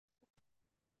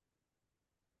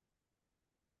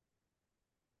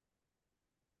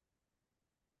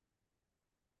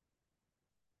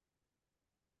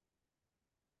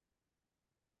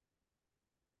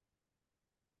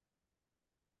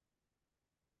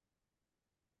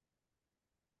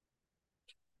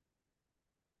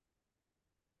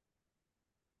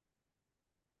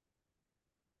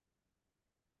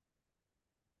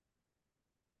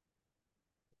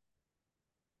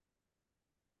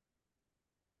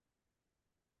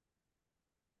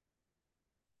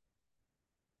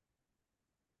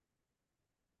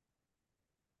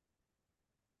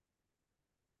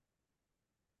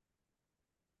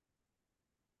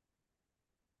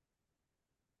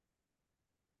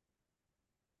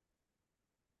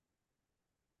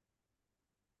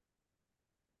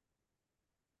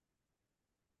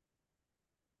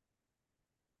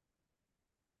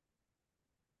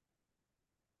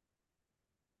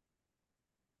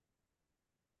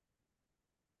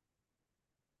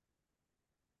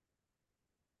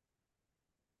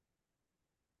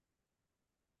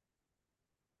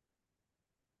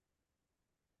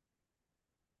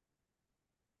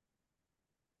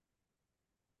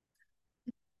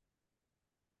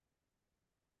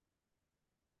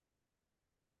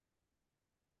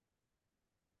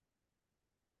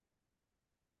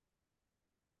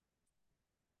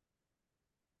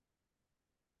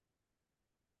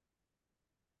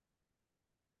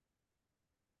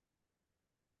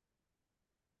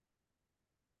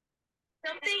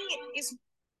something is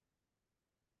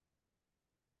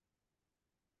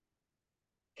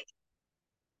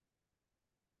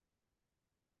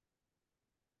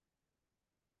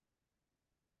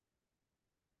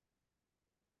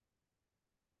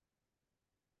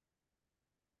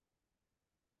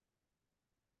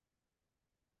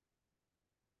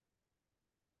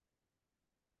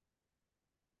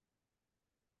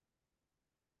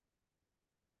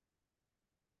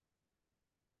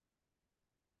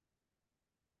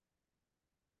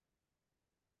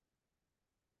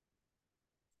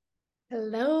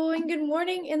Hello and good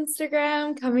morning,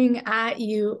 Instagram. Coming at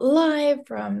you live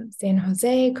from San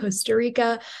Jose, Costa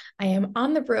Rica. I am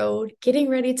on the road getting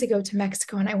ready to go to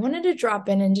Mexico, and I wanted to drop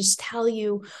in and just tell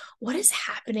you what is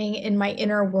happening in my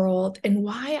inner world and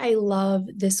why I love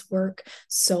this work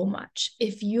so much.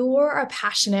 If you're a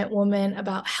passionate woman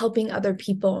about helping other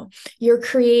people, you're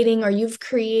creating or you've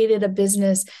created a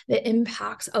business that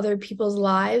impacts other people's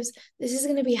lives, this is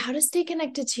going to be how to stay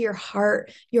connected to your heart,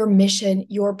 your mission,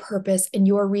 your purpose, and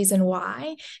your reason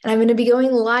why. And I'm going to be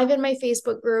going live in my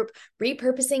Facebook group,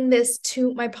 repurposing this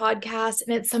to my podcast.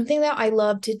 And it's something that I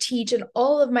love to teach in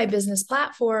all of my business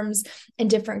platforms and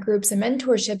different groups and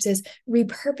mentorships is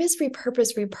repurpose,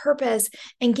 repurpose, repurpose,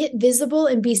 and get visible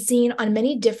and be seen on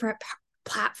many different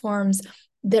platforms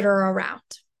that are around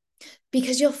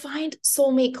because you'll find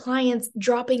soulmate clients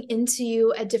dropping into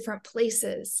you at different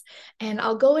places. And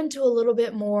I'll go into a little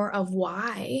bit more of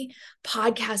why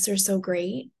podcasts are so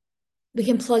great. We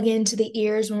can plug into the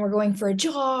ears when we're going for a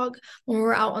jog, when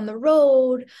we're out on the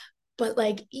road. But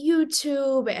like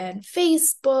YouTube and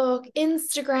Facebook,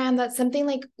 Instagram, that's something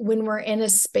like when we're in a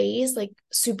space, like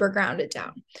super grounded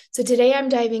down. So today I'm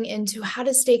diving into how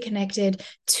to stay connected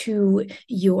to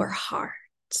your heart,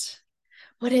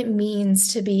 what it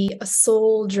means to be a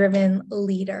soul driven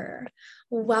leader.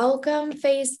 Welcome,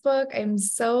 Facebook. I'm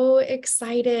so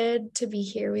excited to be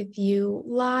here with you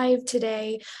live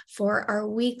today for our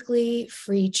weekly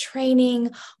free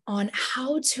training on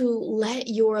how to let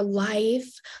your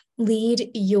life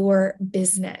lead your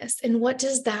business. And what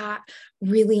does that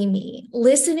really mean?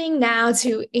 Listening now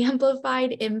to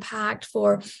Amplified Impact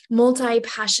for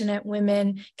multi-passionate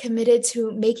women committed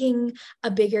to making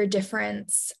a bigger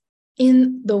difference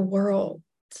in the world.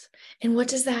 And what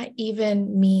does that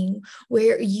even mean?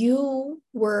 Where you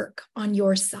work on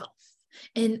yourself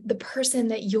and the person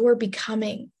that you're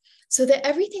becoming, so that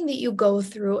everything that you go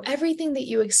through, everything that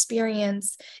you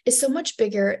experience is so much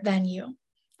bigger than you.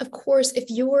 Of course,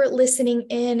 if you're listening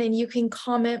in and you can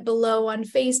comment below on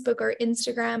Facebook or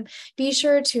Instagram, be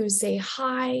sure to say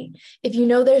hi. If you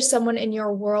know there's someone in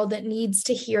your world that needs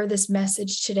to hear this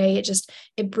message today,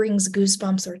 it brings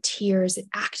goosebumps or tears. It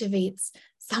activates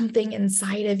something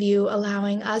inside of you,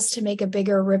 allowing us to make a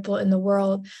bigger ripple in the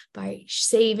world by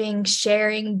saving,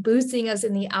 sharing, boosting us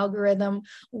in the algorithm.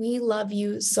 We love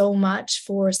you so much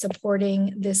for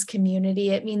supporting this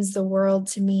community. It means the world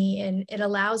to me, and it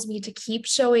allows me to keep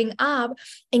showing up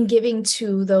and giving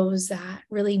to those that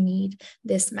really need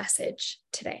this message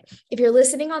today. If you're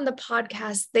listening on the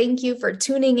podcast, thank you for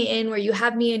tuning in where you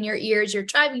have me in your ears. You're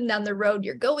driving down the road,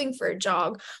 you're going for a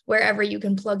jog, wherever you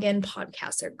can plug in.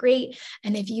 Podcasts are great.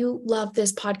 And if you love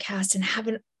this podcast and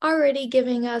haven't already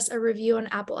given us a review on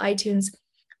Apple iTunes,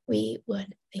 we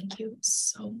would thank you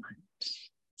so much.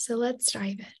 So let's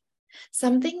dive in.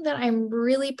 Something that I'm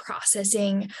really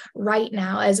processing right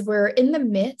now as we're in the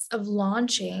midst of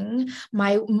launching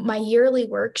my yearly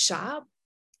workshop.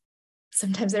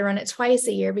 Sometimes I run it twice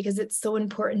a year because it's so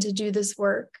important to do this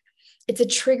work. It's a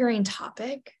triggering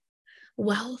topic: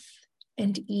 wealth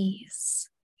and ease.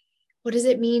 What does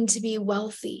it mean to be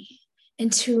wealthy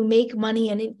and to make money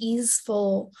in an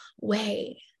easeful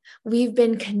way? We've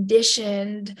been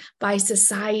conditioned by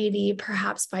society,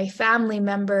 perhaps by family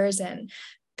members and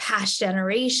past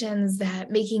generations,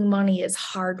 that making money is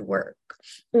hard work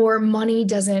or money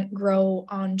doesn't grow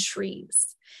on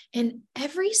trees. And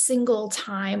every single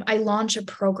time I launch a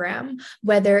program,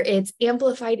 whether it's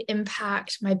Amplified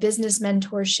Impact, my business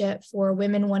mentorship for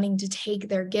women wanting to take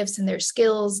their gifts and their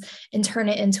skills and turn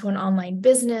it into an online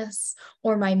business,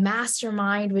 or my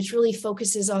mastermind, which really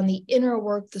focuses on the inner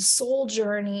work, the soul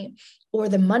journey, or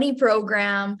the money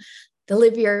program, the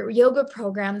Live Your Yoga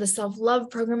program, the self-love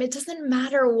program, it doesn't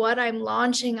matter what I'm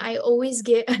launching. I always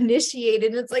get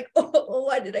initiated. It's like, oh,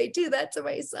 why did I do that to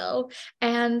myself?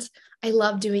 And I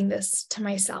love doing this to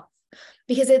myself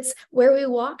because it's where we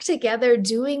walk together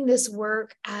doing this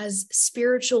work as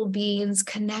spiritual beings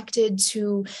connected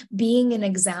to being an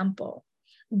example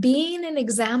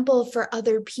for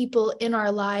other people in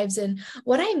our lives. And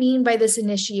what I mean by this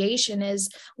initiation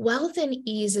is Wealth and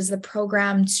Ease is the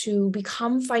program to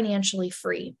become financially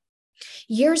free.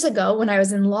 Years ago, when I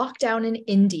was in lockdown in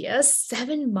India,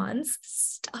 7 months,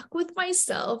 stuck with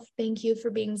myself. Thank you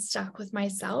for being stuck with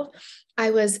myself.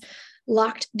 I was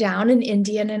locked down in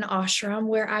India in an ashram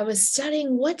where I was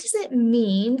studying what does it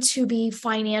mean to be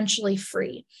financially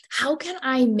free? How can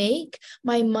I make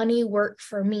my money work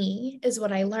for me is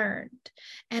what I learned.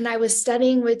 And I was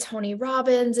studying with Tony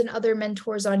Robbins and other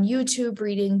mentors on YouTube,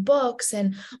 reading books.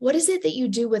 And what is it that you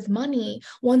do with money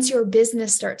once your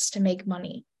business starts to make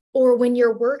money? Or when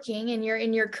you're working and you're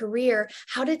in your career,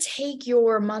 how to take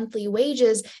your monthly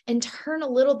wages and turn a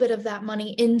little bit of that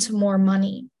money into more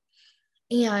money.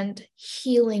 And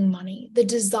healing money, the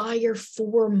desire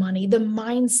for money, the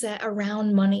mindset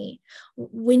around money.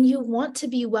 When you want to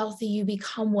be wealthy, you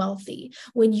become wealthy.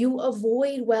 When you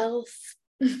avoid wealth,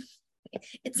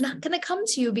 it's not going to come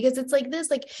to you, because it's like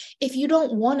this, like if you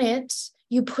don't want it,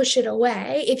 you push it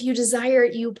away. If you desire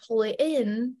it, you pull it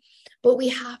in. But we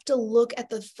have to look at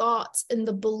the thoughts and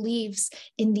the beliefs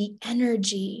in the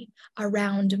energy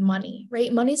around money,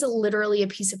 right? Money's literally a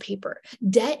piece of paper.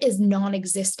 Debt is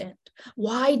non-existent.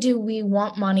 Why do we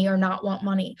want money or not want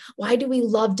money? Why do we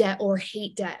love debt or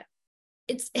hate debt?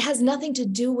 It has nothing to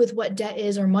do with what debt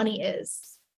is or money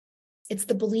is. It's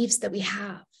the beliefs that we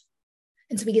have.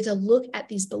 And so we get to look at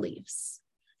these beliefs.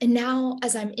 And now,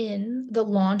 as I'm in the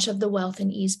launch of the Wealth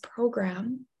and Ease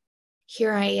program,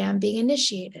 here I am being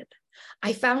initiated.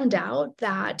 I found out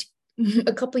that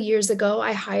a couple of years ago,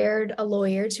 I hired a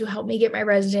lawyer to help me get my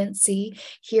residency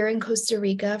here in Costa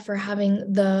Rica for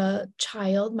having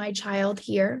my child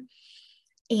here.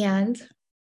 And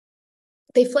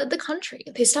they fled the country.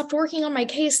 They stopped working on my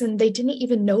case and they didn't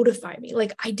even notify me.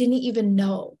 Like, I didn't even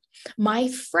know. My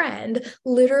friend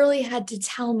literally had to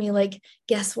tell me, like,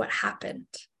 guess what happened?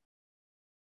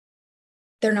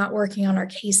 They're not working on our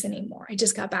case anymore. I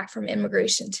just got back from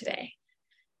immigration today.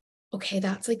 Okay,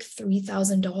 that's like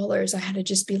 $3,000. I had to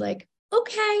just be like,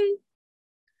 okay.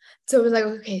 So I was like,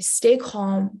 okay, stay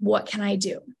calm. What can I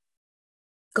do?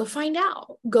 Go find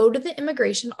out. Go to the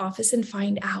immigration office and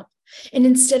find out. And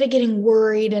instead of getting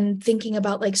worried and thinking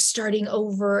about like starting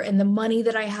over and the money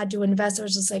that I had to invest, I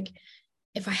was just like,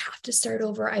 if I have to start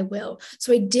over, I will.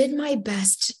 So I did my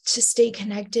best to stay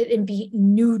connected and be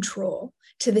neutral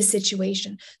to the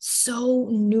situation. So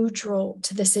neutral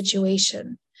to the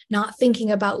situation. Not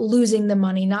thinking about losing the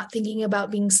money, not thinking about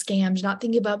being scammed, not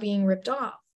thinking about being ripped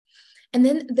off. And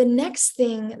then the next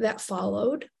thing that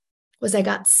followed was I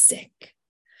got sick.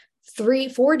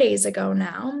 4 days ago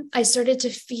now, I started to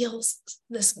feel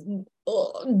this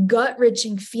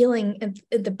gut-wrenching feeling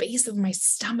at the base of my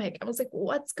stomach. I was like,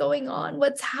 what's going on?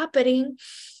 What's happening?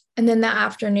 And then that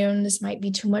afternoon, this might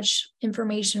be too much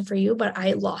information for you, but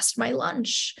I lost my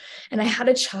lunch and I had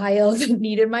a child that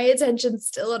needed my attention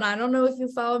still. And I don't know if you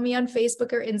follow me on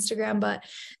Facebook or Instagram, but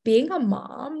being a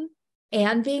mom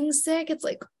and being sick, it's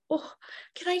like, oh,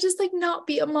 can I just like not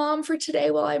be a mom for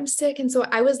today while I'm sick? And so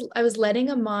I was letting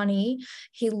Amani,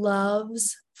 he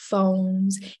loves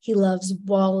phones, he loves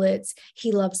wallets,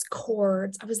 he loves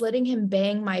cords. I was letting him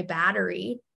bang my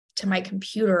battery to my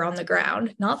computer on the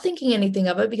ground, not thinking anything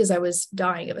of it because I was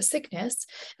dying of a sickness.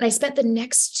 And I spent the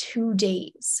next 2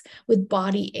 days with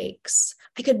body aches.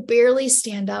 I could barely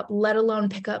stand up, let alone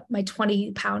pick up my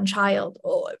 20-pound child.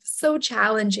 Oh, it was so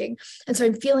challenging. And so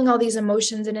I'm feeling all these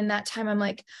emotions. And in that time, I'm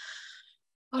like,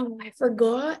 oh, I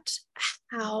forgot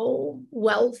how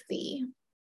wealthy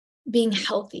being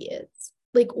healthy is.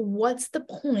 Like, what's the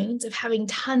point of having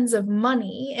tons of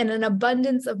money and an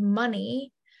abundance of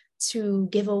money to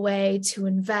give away, to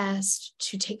invest,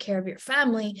 to take care of your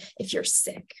family if you're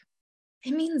sick?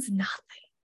 It means nothing.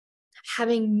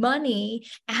 Having money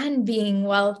and being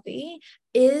wealthy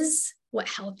is what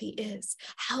healthy is.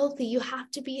 Healthy, you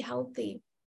have to be healthy.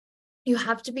 You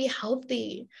have to be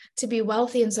healthy to be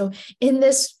wealthy. And so in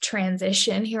this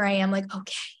transition, here I am like,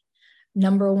 okay,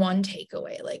 number one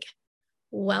takeaway, like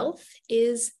wealth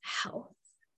is health.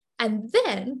 And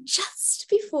then just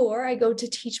before I go to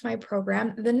teach my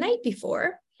program, the night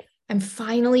before, I'm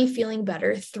finally feeling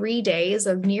better, 3 days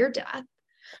of near death.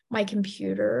 My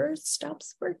computer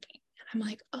stops working. I'm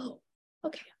like, oh,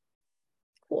 okay,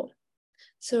 cool.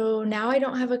 So now I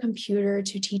don't have a computer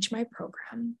to teach my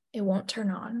program. It won't turn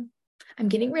on. I'm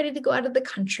getting ready to go out of the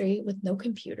country with no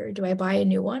computer. Do I buy a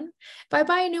new one? If I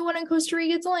buy a new one in Costa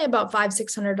Rica, it's only about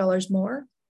 $500-$600 more.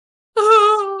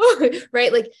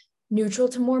 Right? Like neutral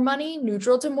to more money,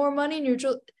 neutral to more money,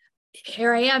 neutral.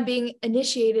 Here I am being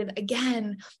initiated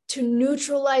again to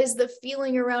neutralize the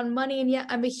feeling around money. And yet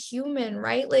I'm a human,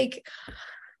 right? Like,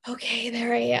 okay,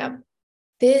 there I am.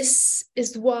 This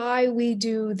is why we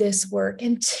do this work.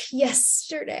 And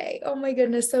yesterday, oh my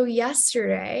goodness. So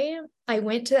yesterday I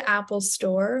went to the Apple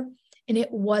store And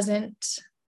it wasn't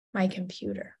my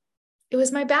computer. It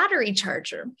was my battery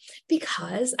charger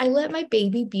because I let my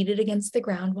baby beat it against the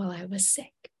ground while I was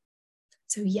sick.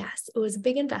 So yes, it was a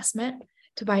big investment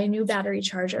to buy a new battery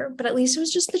charger, but at least it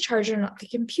was just the charger, not the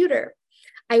computer.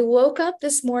 I woke up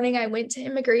this morning, I went to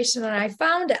immigration, and I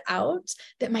found out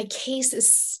that my case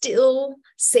is still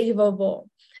savable.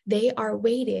 They are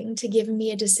waiting to give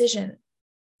me a decision.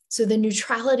 So the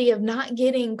neutrality of not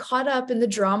getting caught up in the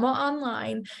drama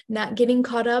online, not getting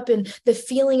caught up in the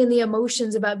feeling and the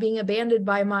emotions about being abandoned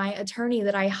by my attorney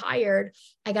that I hired,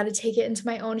 I got to take it into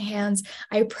my own hands.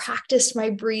 I practiced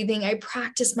my breathing. I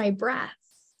practiced my breath.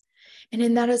 And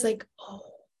in that, I was like,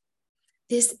 oh,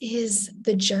 this is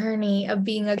the journey of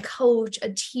being a coach,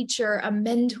 a teacher, a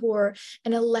mentor,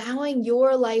 and allowing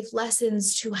your life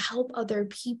lessons to help other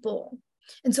people.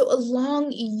 And so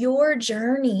along your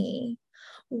journey,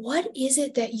 what is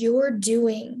it that you're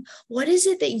doing? What is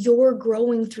it that you're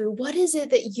growing through? What is it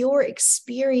that you're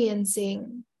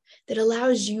experiencing that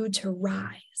allows you to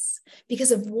rise because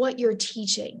of what you're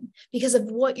teaching, because of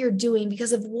what you're doing,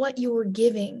 because of what you're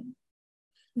giving,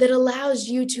 that allows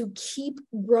you to keep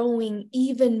growing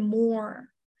even more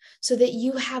so that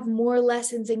you have more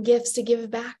lessons and gifts to give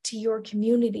back to your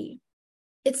community?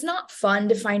 It's not fun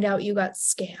to find out you got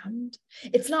scammed.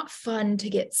 It's not fun to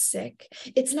get sick.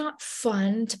 It's not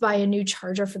fun to buy a new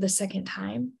charger for the second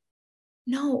time.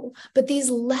 No, but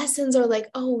these lessons are like,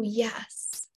 oh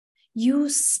yes, you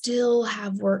still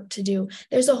have work to do.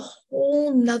 There's a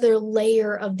whole nother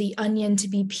layer of the onion to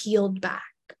be peeled back.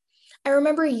 I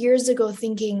remember years ago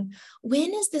thinking,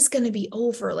 when is this going to be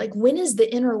over? Like, when is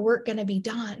the inner work going to be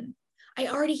done? I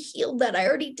already healed that. I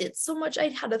already did so much. I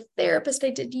had a therapist. I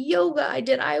did yoga. I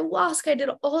did ayahuasca. I did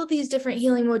all these different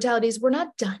healing modalities. We're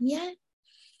not done yet.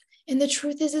 And the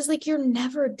truth is like, you're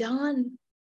never done.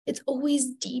 It's always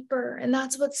deeper. And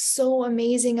that's what's so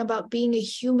amazing about being a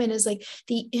human, is like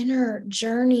the inner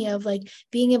journey of like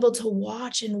being able to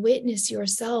watch and witness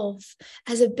yourself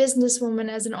as a businesswoman,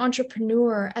 as an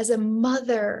entrepreneur, as a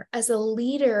mother, as a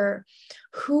leader,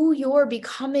 who you're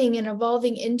becoming and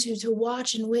evolving into, to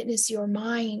watch and witness your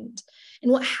mind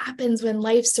and what happens when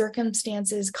life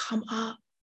circumstances come up.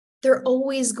 They're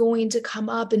always going to come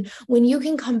up. And when you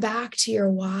can come back to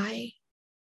your why,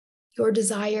 your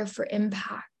desire for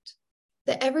impact,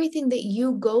 that everything that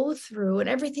you go through and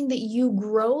everything that you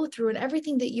grow through and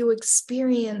everything that you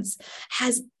experience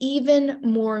has even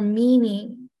more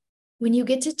meaning when you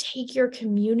get to take your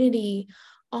community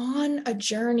on a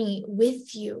journey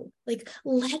with you. Like,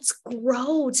 let's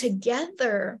grow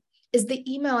together is the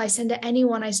email I send to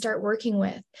anyone I start working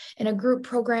with in a group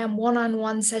program,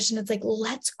 one-on-one session. It's like,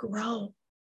 let's grow.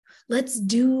 Let's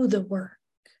do the work.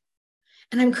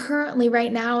 And I'm currently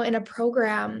right now in a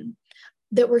program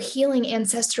that we're healing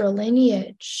ancestral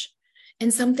lineage.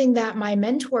 And something that my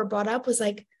mentor brought up was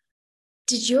like,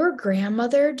 did your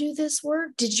grandmother do this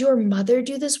work? Did your mother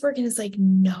do this work? And it's like,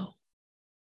 no.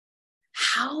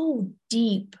 How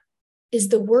deep is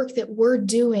the work that we're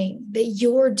doing, that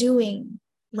you're doing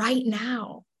right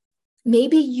now?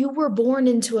 Maybe you were born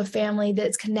into a family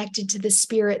that's connected to the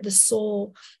spirit, the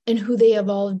soul, and who they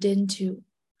evolved into.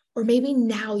 Or maybe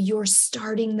now you're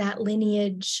starting that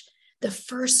lineage, the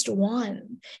first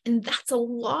one. And that's a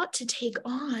lot to take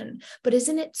on. But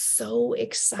isn't it so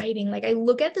exciting? Like, I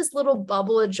look at this little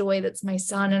bubble of joy that's my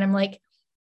son, and I'm like,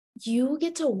 you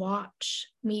get to watch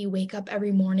me wake up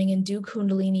every morning and do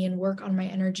Kundalini and work on my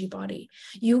energy body.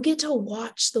 You get to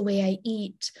watch the way I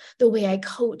eat, the way I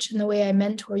coach, and the way I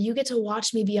mentor. You get to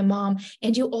watch me be a mom.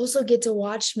 And you also get to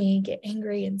watch me get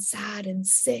angry and sad and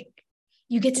sick.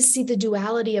 You get to see the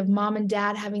duality of mom and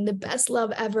dad having the best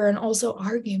love ever and also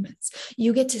arguments.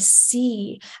 You get to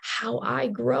see how I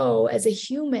grow as a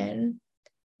human.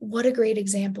 What a great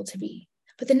example to be.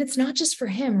 But then it's not just for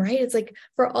him, right? It's like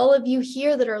for all of you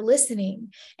here that are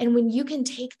listening. And when you can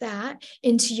take that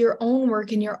into your own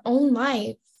work in your own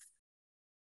life,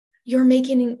 you're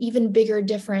making an even bigger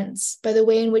difference by the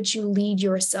way in which you lead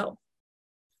yourself,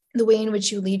 the way in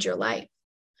which you lead your life.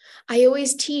 I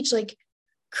always teach, like,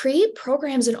 create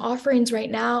programs and offerings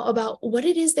right now about what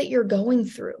it is that you're going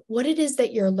through, what it is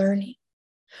that you're learning.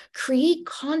 Create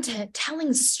content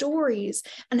telling stories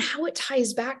and how it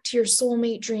ties back to your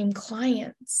soulmate dream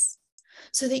clients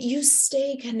so that you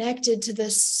stay connected to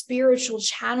the spiritual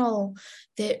channel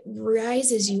that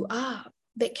rises you up,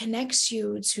 that connects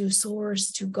you to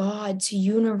source, to God, to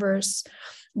universe,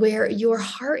 where your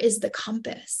heart is the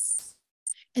compass.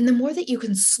 And the more that you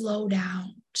can slow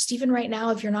down, just even right now,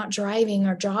 if you're not driving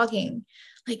or jogging,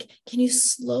 like, can you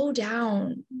slow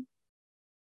down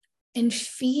and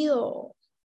feel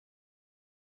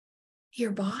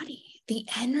your body, the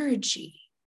energy,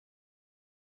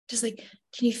 Just like,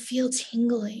 can you feel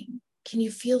tingling? Can you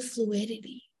feel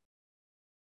fluidity?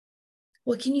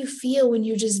 What can you feel when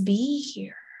you just be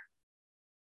here?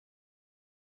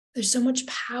 There's so much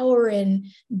power in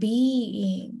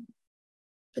being,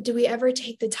 but do we ever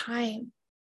take the time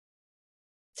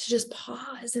to just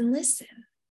pause and listen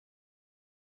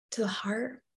to the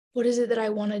heart? What is it that I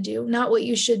want to do? Not what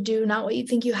you should do, not what you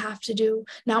think you have to do,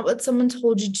 not what someone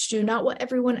told you to do, not what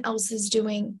everyone else is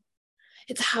doing.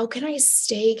 It's how can I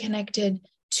stay connected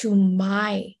to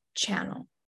my channel,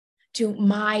 to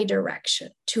my direction,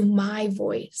 to my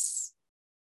voice?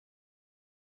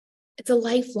 It's a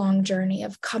lifelong journey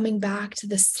of coming back to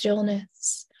the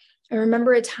stillness. I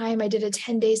remember a time I did a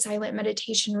 10-day silent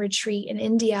meditation retreat in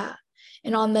India.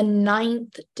 And on the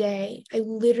 9th day, I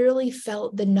literally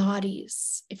felt the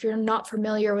nadis. If you're not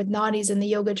familiar with nadis in the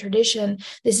yoga tradition,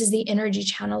 this is the energy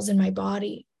channels in my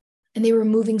body. And they were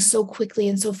moving so quickly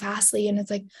and so fastly. And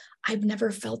it's like, I've never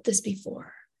felt this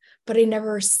before, but I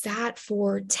never sat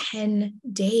for 10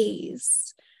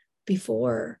 days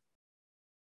before,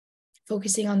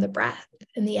 focusing on the breath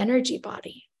and the energy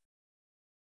body.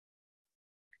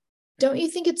 Don't you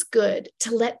think it's good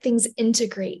to let things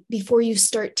integrate before you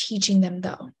start teaching them,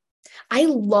 though? I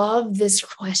love this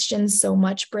question so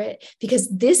much, Britt, because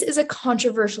this is a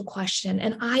controversial question,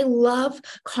 and I love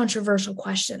controversial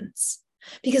questions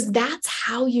because that's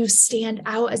how you stand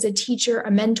out as a teacher,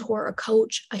 a mentor, a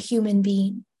coach, a human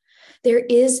being. There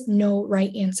is no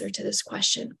right answer to this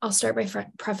question. I'll start by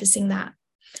prefacing that.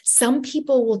 Some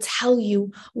people will tell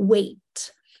you, wait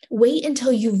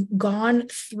until you've gone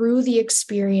through the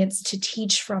experience to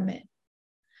teach from it,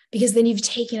 because then you've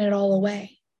taken it all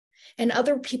away. And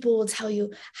other people will tell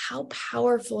you how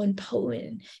powerful and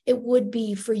potent it would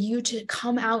be for you to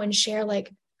come out and share,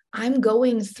 like, I'm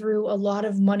going through a lot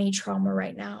of money trauma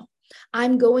right now.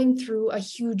 I'm going through a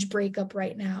huge breakup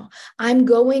right now. I'm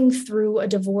going through a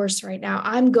divorce right now.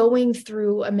 I'm going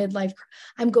through a midlife.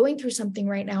 I'm going through something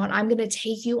right now, and I'm going to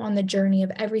take you on the journey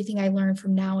of everything I learned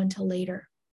from now until later.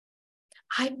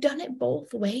 I've done it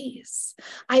both ways.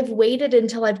 I've waited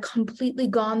until I've completely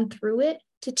gone through it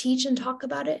to teach and talk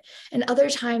about it. And other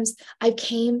times I've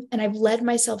came and I've led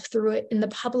myself through it in the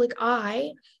public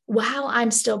eye while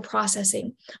I'm still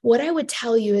processing. What I would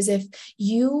tell you is, if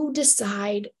you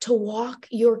decide to walk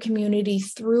your community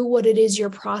through what it is you're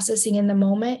processing in the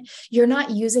moment, you're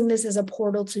not using this as a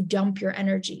portal to dump your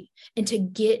energy and to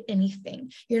get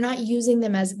anything. You're not using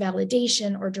them as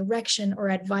validation or direction or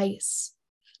advice.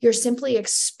 You're simply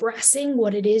expressing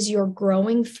what it is you're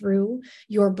growing through,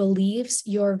 your beliefs,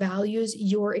 your values,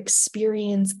 your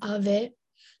experience of it,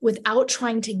 without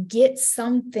trying to get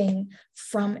something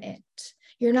from it.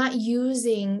 You're not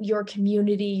using your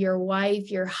community, your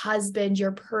wife, your husband,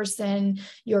 your person,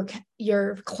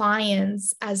 your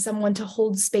clients as someone to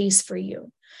hold space for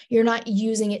you. You're not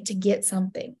using it to get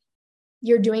something.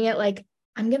 You're doing it like,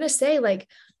 I'm going to say, like,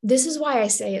 this is why I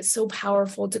say it's so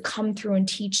powerful to come through and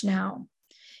teach now.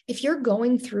 If you're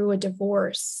going through a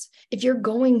divorce, if you're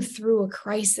going through a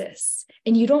crisis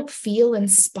and you don't feel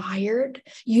inspired,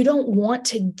 you don't want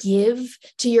to give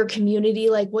to your community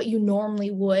like what you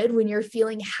normally would when you're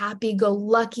feeling happy, go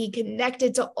lucky,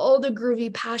 connected to all the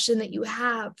groovy passion that you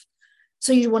have.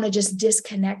 So you want to just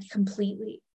disconnect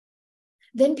completely.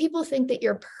 Then people think that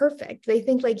you're perfect. They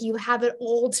think like you have it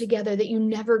all together, that you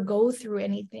never go through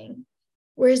anything.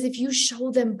 Whereas if you show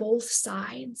them both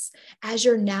sides as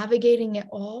you're navigating it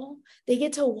all, they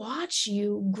get to watch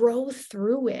you grow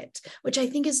through it, which I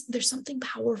think there's something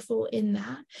powerful in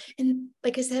that. And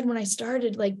like I said, when I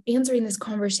started like answering this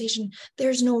conversation,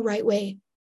 there's no right way.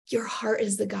 Your heart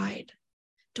is the guide.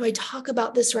 Do I talk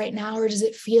about this right now, or does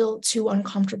it feel too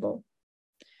uncomfortable?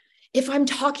 If I'm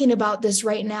talking about this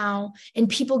right now and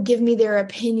people give me their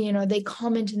opinion, or they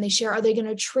comment and they share, are they going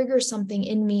to trigger something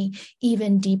in me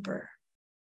even deeper?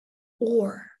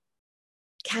 Or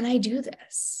can I do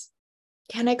this?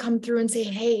 Can I come through and say,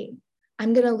 hey,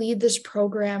 I'm going to lead this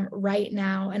program right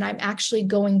now, and I'm actually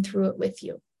going through it with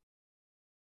you?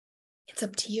 It's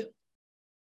up to you.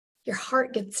 Your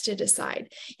heart gets to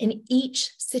decide. And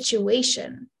each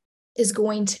situation is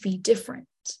going to be different.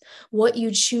 What you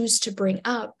choose to bring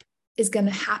up is going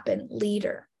to happen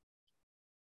later.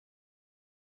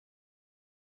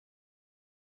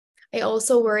 I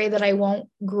also worry that I won't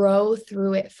grow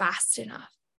through it fast enough.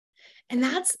 And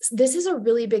this is a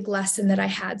really big lesson that I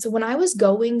had. So when I was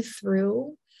going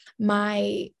through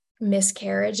my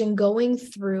miscarriage and going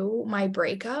through my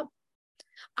breakup,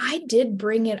 I did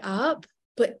bring it up,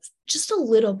 but just a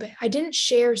little bit. I didn't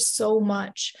share so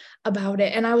much about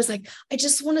it. And I was like, I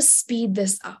just want to speed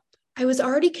this up. I was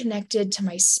already connected to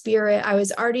my spirit. I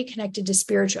was already connected to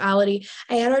spirituality.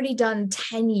 I had already done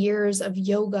 10 years of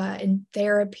yoga and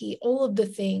therapy, all of the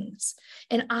things.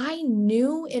 And I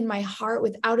knew in my heart,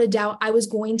 without a doubt, I was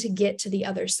going to get to the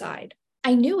other side.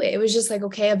 I knew it. It was just like,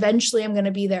 okay, eventually I'm going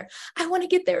to be there. I want to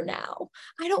get there now.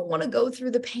 I don't want to go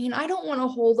through the pain. I don't want to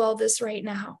hold all this right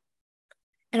now.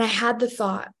 And I had the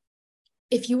thought,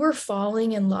 if you were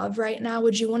falling in love right now,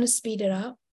 would you want to speed it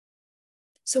up?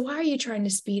 So why are you trying to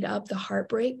speed up the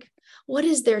heartbreak? What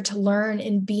is there to learn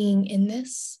in being in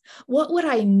this? What would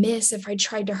I miss if I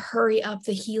tried to hurry up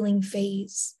the healing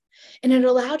phase? And it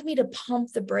allowed me to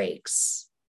pump the brakes.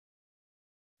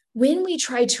 When we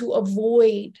try to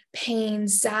avoid pain,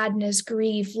 sadness,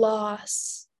 grief,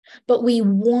 loss, but we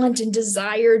want and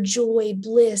desire joy,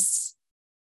 bliss,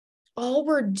 all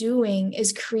we're doing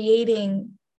is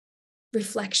creating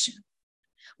reflection.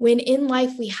 When in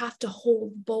life we have to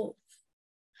hold both.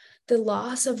 The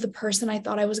loss of the person I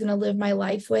thought I was going to live my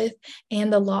life with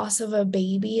and the loss of a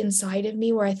baby inside of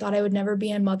me where I thought I would never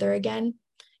be a mother again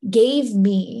gave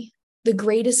me the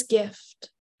greatest gift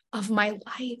of my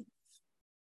life.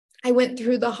 I went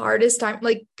through the hardest time.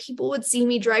 Like, people would see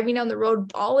me driving down the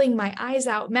road, bawling my eyes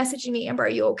out, messaging me, Amber, are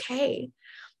you okay?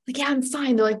 Like, yeah, I'm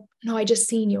fine. They're like, no, I just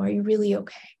seen you. Are you really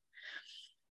okay?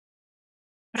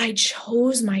 But I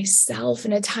chose myself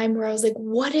in a time where I was like,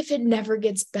 what if it never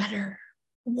gets better?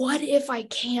 What if I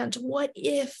can't? What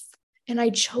if? And I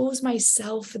chose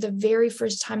myself for the very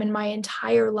first time in my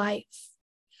entire life.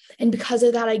 And because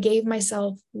of that, I gave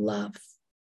myself love.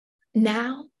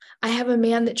 Now I have a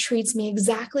man that treats me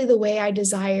exactly the way I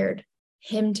desired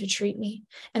him to treat me.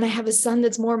 And I have a son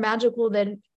that's more magical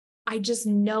than I just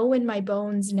know in my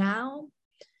bones now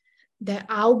that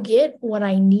I'll get what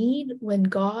I need when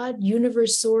God,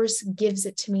 universe, source gives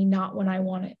it to me, not when I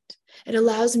want it. It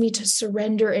allows me to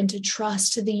surrender and to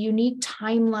trust to the unique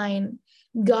timeline,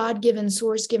 God-given,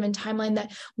 source-given timeline,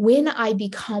 that when I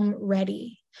become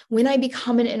ready, when I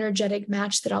become an energetic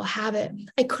match, that I'll have it.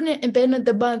 I couldn't have been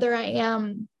the mother I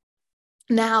am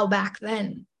now back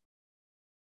then.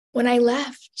 When I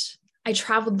left, I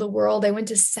traveled the world. I went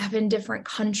to 7 different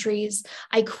countries.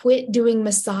 I quit doing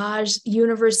massage.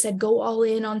 Universe said, go all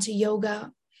in onto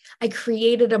yoga. I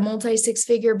created a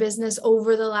multi-6-figure business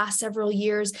over the last several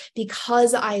years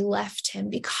because I left him,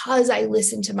 because I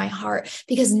listened to my heart,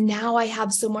 because now I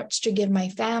have so much to give my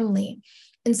family.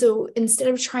 And so instead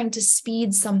of trying to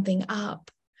speed something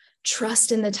up,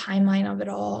 trust in the timeline of it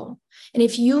all. And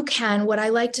if you can, what I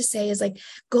like to say is, like,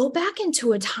 go back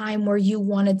into a time where you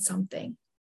wanted something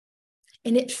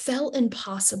and it felt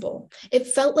impossible. It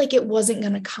felt like it wasn't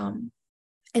going to come.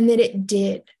 And then it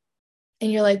did.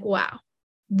 And you're like, wow,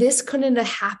 this couldn't have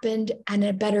happened at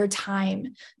a better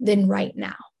time than right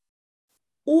now.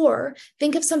 Or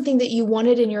think of something that you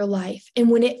wanted in your life, and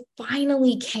when it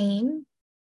finally came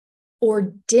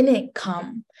or didn't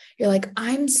come, you're like,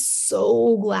 I'm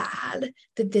so glad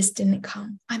that this didn't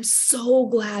come. I'm so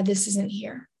glad this isn't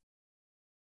here,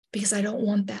 because I don't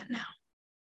want that now.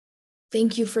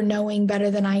 Thank you for knowing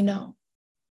better than I know.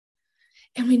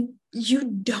 And when you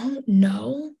don't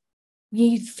know,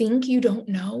 you think you don't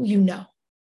know, you know.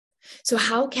 So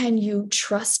how can you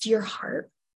trust your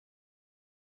heart?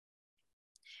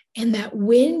 And that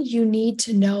when you need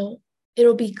to know,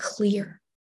 it'll be clear.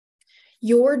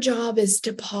 Your job is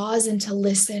to pause and to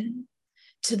listen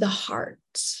to the heart,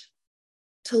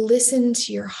 to listen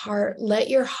to your heart. Let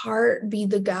your heart be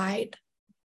the guide.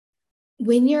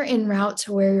 When you're en route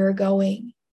to where you're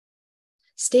going,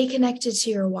 stay connected to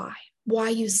your why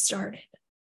you started.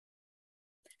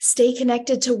 Stay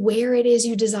connected to where it is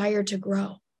you desire to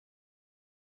grow.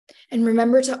 And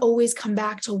remember to always come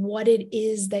back to what it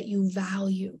is that you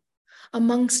value.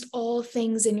 Amongst all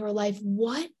things in your life,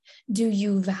 what do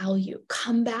you value?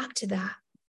 Come back to that.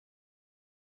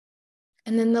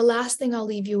 And then the last thing I'll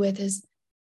leave you with is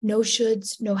no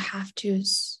shoulds, no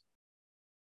have-tos.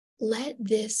 Let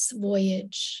this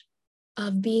voyage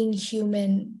of being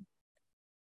human,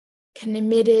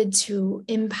 committed to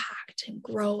impact and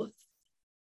growth,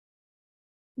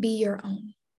 be your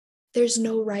own. There's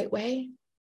no right way.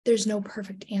 There's no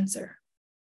perfect answer.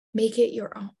 Make it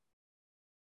your own.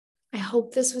 I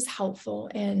hope this was helpful,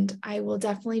 and I will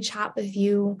definitely chat with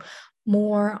you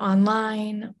more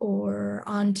online or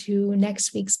onto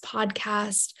next week's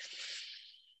podcast.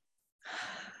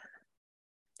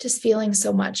 Just feeling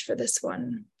so much for this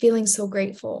one, feeling so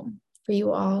grateful for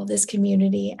you all, this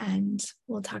community, and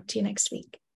we'll talk to you next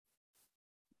week.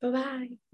 Bye-bye.